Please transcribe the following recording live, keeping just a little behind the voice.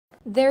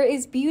There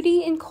is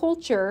beauty in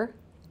culture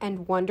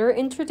and wonder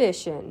in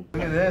tradition.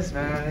 Look at this,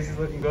 man. This is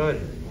looking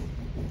good.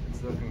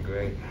 It's looking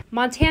great.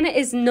 Montana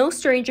is no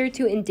stranger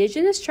to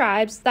indigenous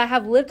tribes that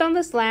have lived on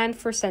this land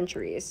for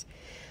centuries.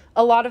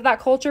 A lot of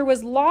that culture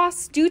was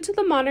lost due to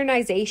the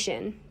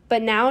modernization,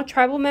 but now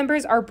tribal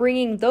members are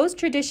bringing those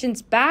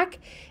traditions back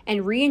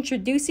and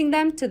reintroducing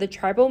them to the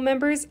tribal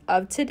members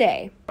of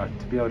today.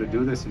 To be able to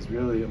do this is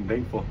really, I'm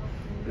thankful.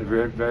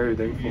 Very, very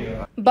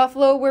thankful.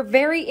 Buffalo were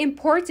very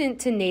important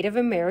to Native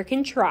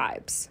American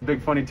tribes. A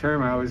big funny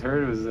term I always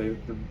heard was like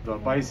the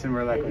bison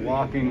were like a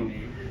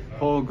walking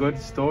whole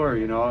goods store,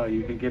 you know,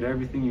 you could get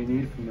everything you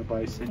need from the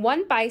bison.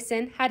 One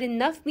bison had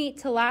enough meat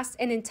to last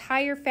an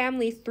entire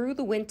family through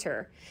the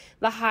winter.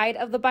 The hide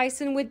of the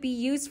bison would be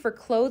used for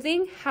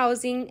clothing,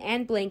 housing,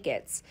 and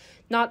blankets.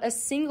 Not a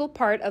single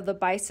part of the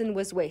bison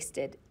was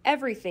wasted.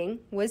 Everything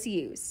was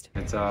used.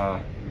 It's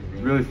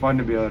really fun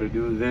to be able to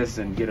do this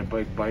and get a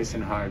big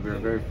bison hide. We're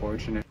very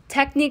fortunate.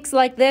 Techniques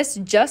like this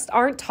just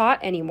aren't taught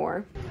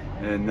anymore.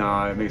 And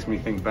it makes me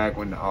think back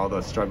when all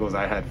the struggles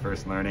I had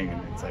first learning,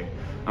 and it's like,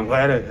 I'm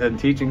glad I'm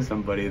teaching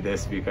somebody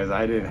this because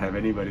I didn't have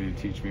anybody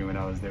to teach me when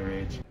I was their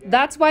age.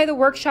 That's why the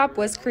workshop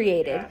was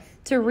created,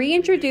 to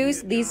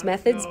reintroduce these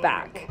methods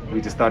back.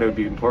 We just thought it would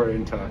be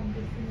important to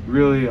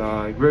really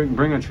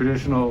bring a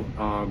traditional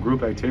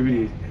group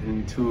activity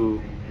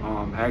into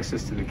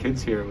access to the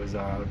kids here. It was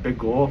a big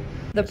goal.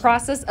 The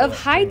process of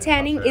hide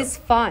tanning is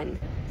fun.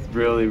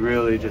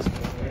 Really just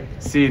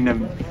seeing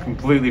them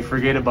completely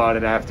forget about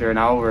it after an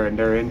hour and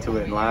they're into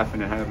it and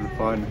laughing and having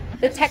fun.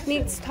 The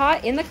techniques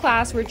taught in the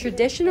class were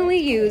traditionally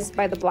used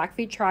by the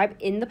Blackfeet Tribe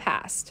in the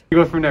past. You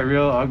go from that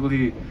real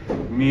ugly,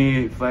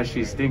 meat,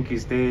 fleshy, stinky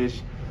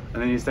stage,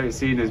 and then you start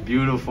seeing this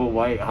beautiful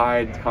white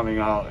hide coming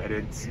out, and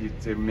it's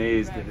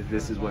amazed that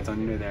this is what's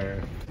under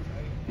there.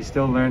 You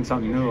still learn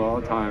something new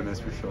all the time, that's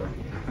for sure.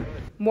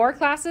 More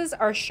classes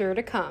are sure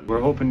to come.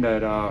 We're hoping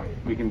that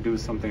we can do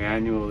something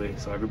annually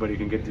so everybody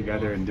can get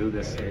together and do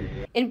this.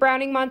 In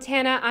Browning,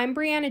 Montana, I'm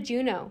Brianna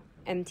Juneau,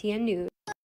 MTN News.